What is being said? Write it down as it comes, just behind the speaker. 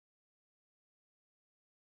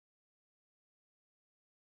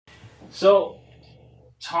So,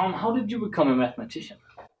 Tom, how did you become a mathematician?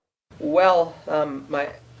 Well,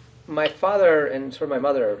 my father and sort of my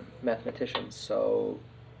mother are mathematicians, so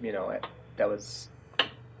that was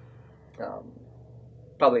um,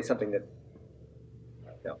 probably something that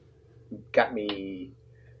you know, got me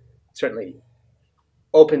certainly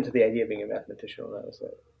open to the idea of being a mathematician when I was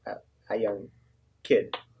a young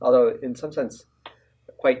kid. Although, in some sense,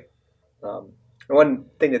 quite one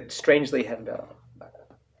thing that strangely had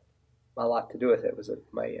a lot to do with it was that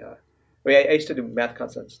I used to do math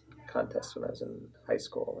contests when I was in high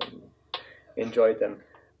school and enjoyed them.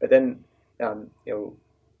 But then,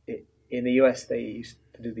 in the U.S., they used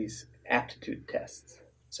to do these aptitude tests.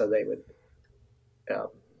 So they would, um,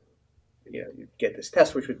 you get this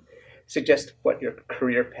test which would suggest what your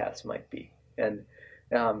career paths might be. And,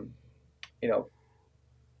 um, you know,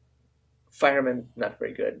 fireman, not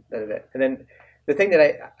very good. And then the thing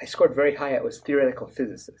that I scored very high at was theoretical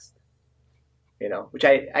physicist, which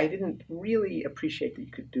I didn't really appreciate that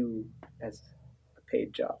you could do as a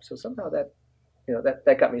paid job. So somehow that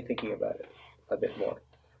got me thinking about it a bit more.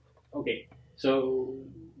 Okay, so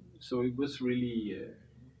so it was really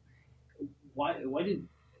why did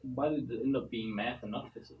it end up being math and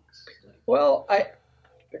not physics? Like, Well,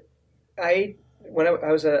 I when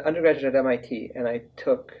I was an undergraduate at MIT, and I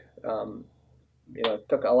took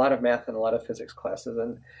a lot of math and a lot of physics classes,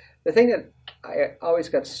 and the thing that I always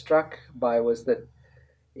got struck by was that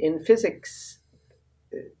in physics,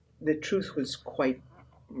 the truth was quite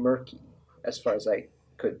murky as far as I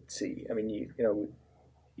could see. I mean,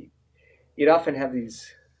 you'd often have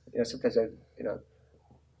these, sometimes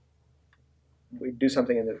we'd do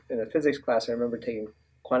something in a physics class. I remember taking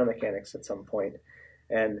quantum mechanics at some point,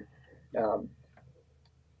 and um,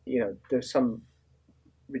 there's some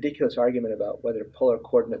ridiculous argument about whether polar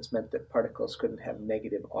coordinates meant that particles couldn't have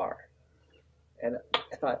negative r. And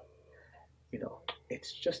I thought, you know,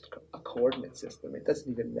 it's just a coordinate system. It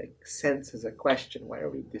doesn't even make sense as a question. Why are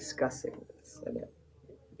we discussing this? And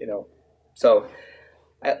so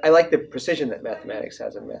I like the precision that mathematics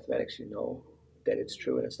has. In mathematics, you know that it's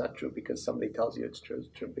true, and it's not true because somebody tells you it's true. It's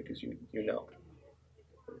true because you know.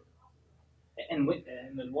 and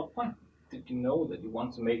at what point did you know that you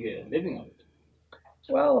want to make a living of it?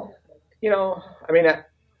 Well, I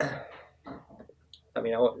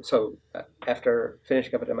mean, so after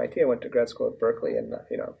finishing up at MIT, I went to grad school at Berkeley, and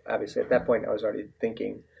obviously at that point, I was already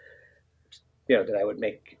thinking, that I would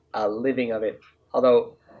make a living of it.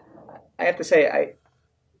 Although I have to say,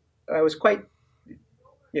 I was quite,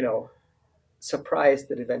 you know, surprised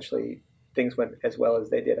that eventually things went as well as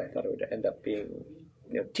they did. I thought it would end up being,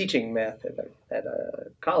 teaching math at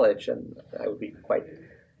a college, and I would be quite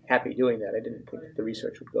happy doing that. I didn't think that the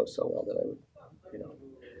research would go so well that I would, you know,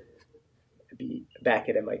 be back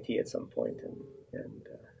at MIT at some point and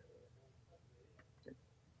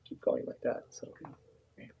keep going like that. So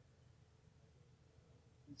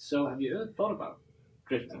So, have you ever thought about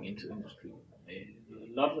drifting into industry?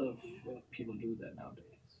 A lot of people do that nowadays.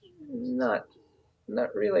 not not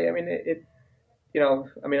really. I mean,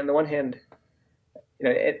 on the one hand,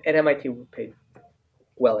 at MIT we paid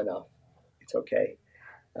well enough. It's okay.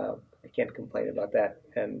 I can't complain about that.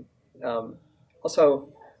 And also,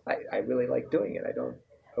 I really like doing it.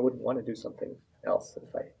 I wouldn't want to do something else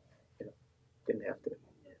if I, you know, didn't have to.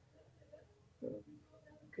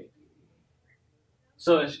 Okay.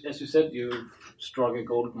 So, as you said, you struck a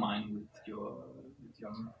gold mine with your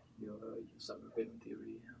seiberg-witten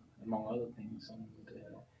theory, among other things. And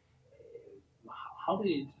how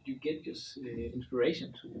did you get your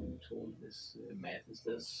inspiration to all this math? Is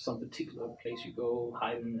there some particular place you go,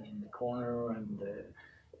 hide in the corner,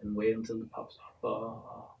 and wait until it pops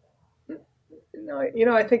up?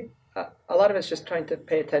 No, I think a lot of it's just trying to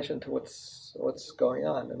pay attention to what's going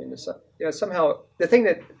on. I mean, somehow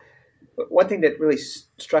one thing that really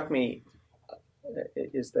struck me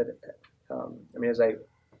is that as I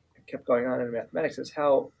kept going on in mathematics is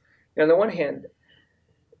how, on the one hand,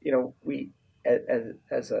 we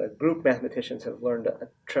as a group mathematicians have learned a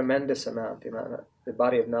tremendous amount. The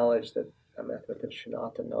body of knowledge that a mathematician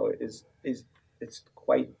ought to know is it's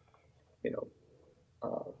quite you know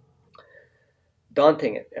uh,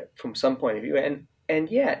 daunting from some point of view, and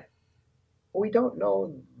yet we don't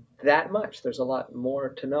know that much. There's a lot more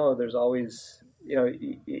to know. There's always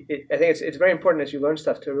I think it's very important as you learn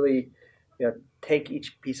stuff to really take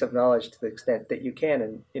each piece of knowledge to the extent that you can,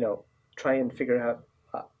 and try and figure out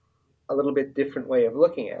a little bit different way of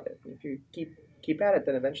looking at it. If you keep at it,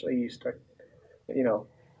 then eventually you start, you know,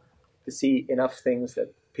 to see enough things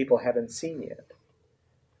that people haven't seen yet.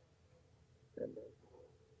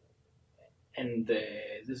 And, And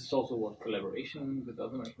this is also what collaboration with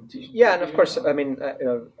other mathematicians. Yeah, and of course, I mean,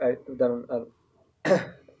 I've done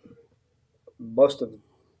most of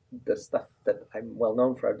the stuff that I'm well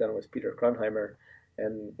known for. I've done with Peter Kronheimer,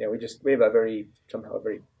 and we have a very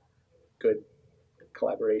good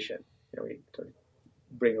collaboration. We sort of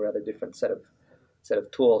bring a rather different set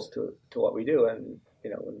of tools to what we do, and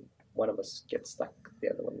when one of us gets stuck, the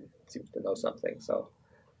other one seems to know something. So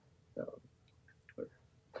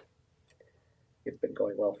it's been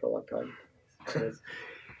going well for a long time.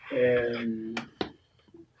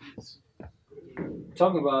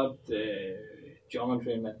 Talking about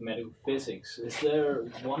geometry and mathematical physics, is there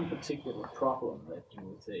one particular problem that you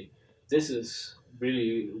would say this is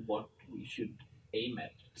really what we should aim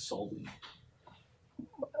at solving?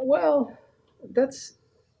 Well, that's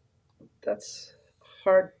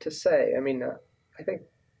hard to say. I mean, I think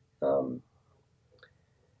um,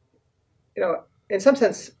 in some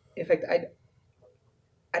sense, in fact,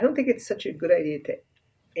 I don't think it's such a good idea to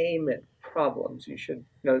aim at problems. You should,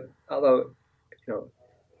 although,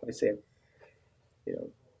 obviously,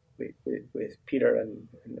 with Peter and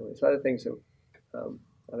with other things that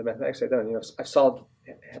other mathematics I've done,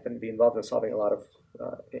 happen to be involved in solving a lot of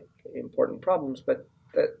important problems, but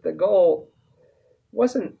the goal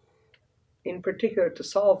wasn't in particular to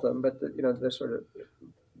solve them, but the sort of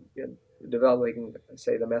developing,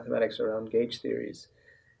 say, the mathematics around gauge theories.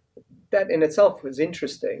 That in itself was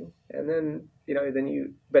interesting, and then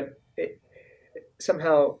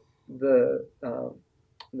somehow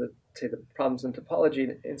say the problems in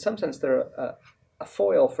topology, in some sense, they're a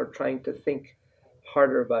foil for trying to think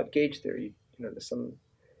harder about gauge theory. You're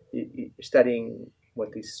studying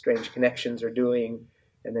what these strange connections are doing,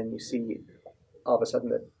 and then you see all of a sudden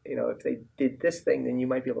that if they did this thing, then you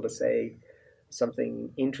might be able to say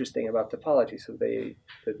something interesting about topology. So the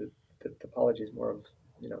topology is more of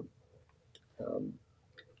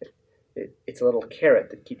it's a little carrot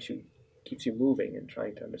that keeps you moving and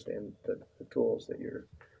trying to understand the tools that you're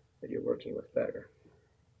working with better.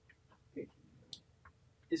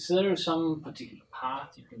 Is there some particular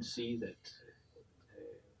path you can see that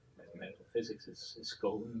mathematical physics is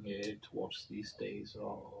going towards these days,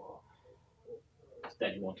 or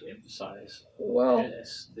that you want to emphasize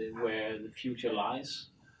as where the future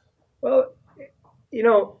lies? Well,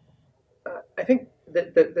 I think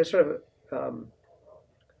that there's sort of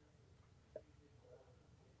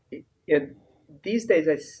these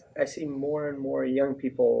days I see more and more young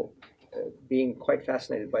people being quite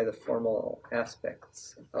fascinated by the formal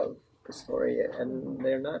aspects of the story, and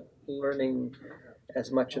they're not learning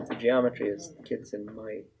as much of the geometry as the kids in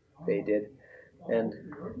my day did. And,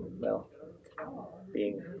 well,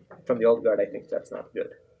 being from the old guard, I think that's not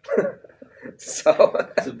good. So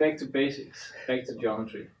back to basics, back to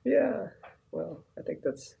geometry. Yeah, well, I think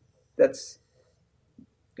that's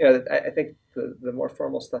I think the more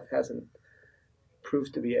formal stuff hasn't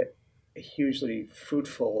proved to be a hugely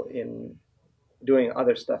fruitful in doing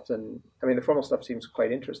other stuff than, I mean, the formal stuff seems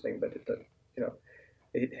quite interesting, but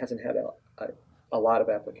it hasn't had a lot of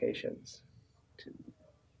applications to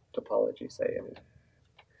topology, say. I mean,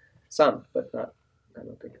 some, but not. I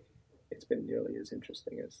don't think it's been nearly as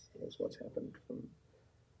interesting as what's happened from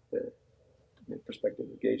the perspective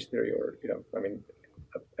of gauge theory, or I mean,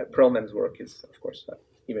 Perlman's work is, of course, an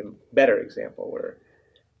even better example where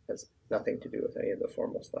it has nothing to do with any of the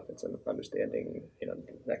formal stuff. It's an understanding, in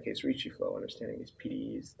that case, Ricci flow, understanding these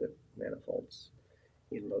PDEs that manifolds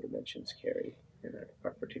in low dimensions carry and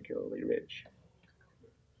are particularly rich.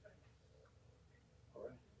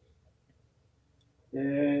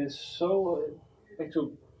 So, back to a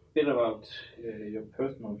bit about your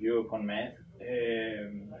personal view upon math.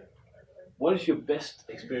 What is your best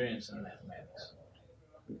experience in mathematics?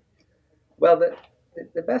 Well,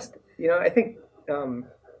 the best, I think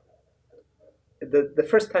the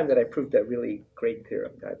first time that I proved a really great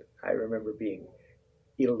theorem, that I remember being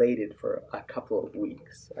elated for a couple of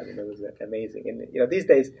weeks. I mean, it was amazing. And these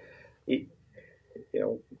days,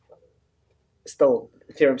 still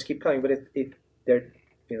theorems keep coming, but they're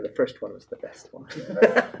the first one was the best one.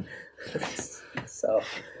 So.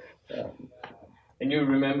 And you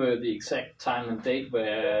remember the exact time and date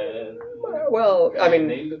where? Well, I mean,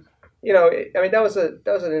 nailed it? that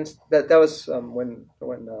was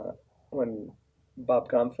when Bob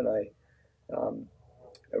Gompf and I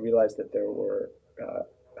realized that there were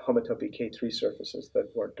homotopy K3 surfaces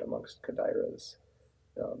that weren't amongst Kodaira's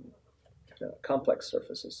complex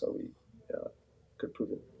surfaces, so we could prove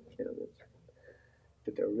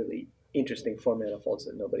that there were really interesting four manifolds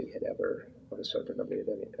that nobody had ever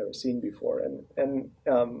seen before. And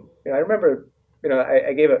I remember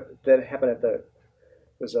I gave that happened at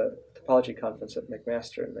was a topology conference at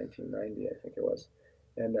McMaster in 1990, I think it was,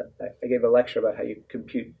 and I gave a lecture about how you can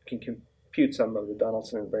compute some of the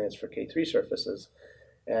Donaldson invariants for K3 surfaces,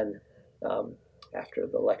 and after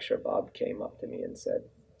the lecture, Bob came up to me and said,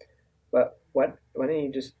 "But why don't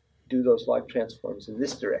you just do those log transforms in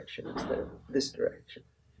this direction instead of this direction?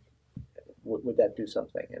 Would that do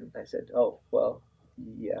something?" And I said, "Oh, well,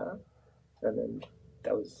 yeah." And then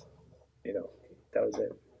that was, that was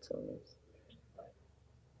it. So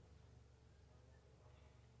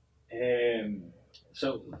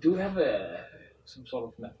So do you have some sort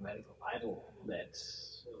of mathematical idol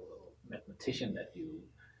that's a mathematician that you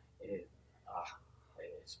are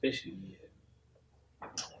especially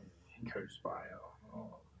encouraged by, or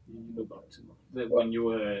you look up to when you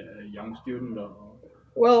were a young student? Or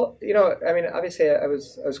well, I mean, obviously, I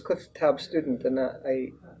was Cliff Taub's student, and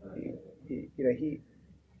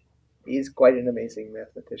he's quite an amazing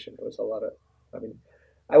mathematician. It was a lot of, I mean,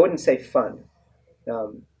 I wouldn't say fun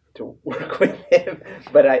to work with him,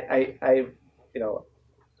 but you know,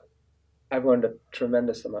 I've learned a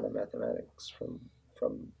tremendous amount of mathematics from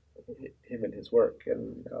him and his work,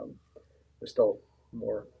 and there's still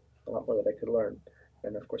a lot more that I could learn.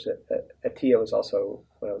 And of course, Atiyah was also,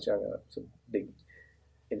 when I was young, was a big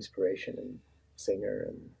inspiration and singer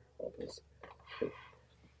and all those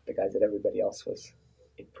the guys that everybody else was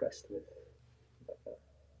impressed with.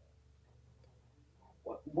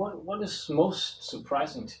 what is most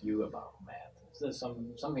surprising to you about math? Is there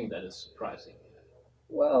something that is surprising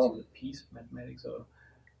Well, to the piece of mathematics? Or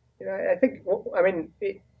I think, I mean,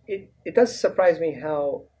 it does surprise me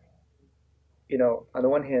how, on the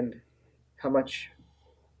one hand, how much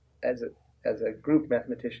as a group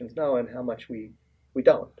mathematicians know and how much we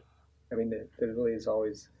don't. I mean, there really is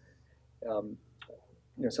always um,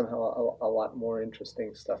 somehow a lot more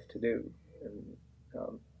interesting stuff to do.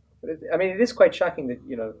 And but I mean, it is quite shocking that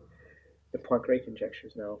the Poincare conjecture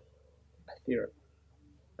is now a theorem.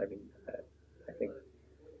 I mean, I think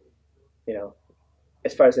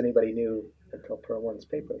as far as anybody knew until Pearl One's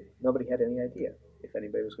paper, nobody had any idea if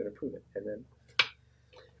anybody was going to prove it, and then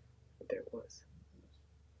there it was.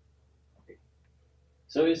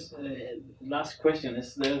 so is last question: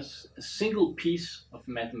 is there a single piece of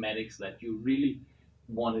mathematics that you really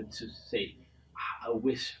wanted to say, I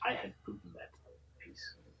wish I had proven that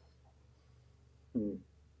piece? Hmm.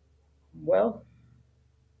 Well,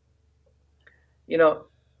 you know,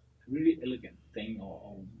 A really elegant thing,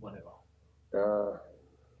 or whatever. uh,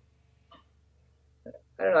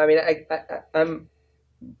 I don't know. I mean, I'm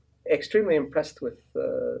extremely impressed with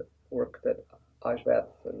the work that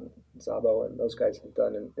Ajvath and Szabo and those guys have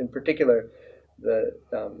done, and in particular, the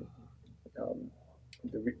um,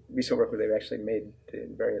 recent work where they've actually made the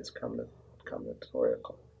invariance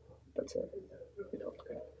combinatorial. That's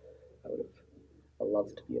I would have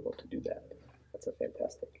loved to be able to do that. That's a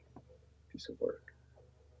fantastic piece of work,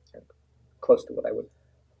 and close to what I would,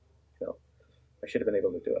 I should have been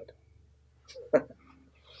able to do it.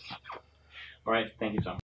 All right, thank you,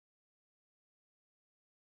 Tom.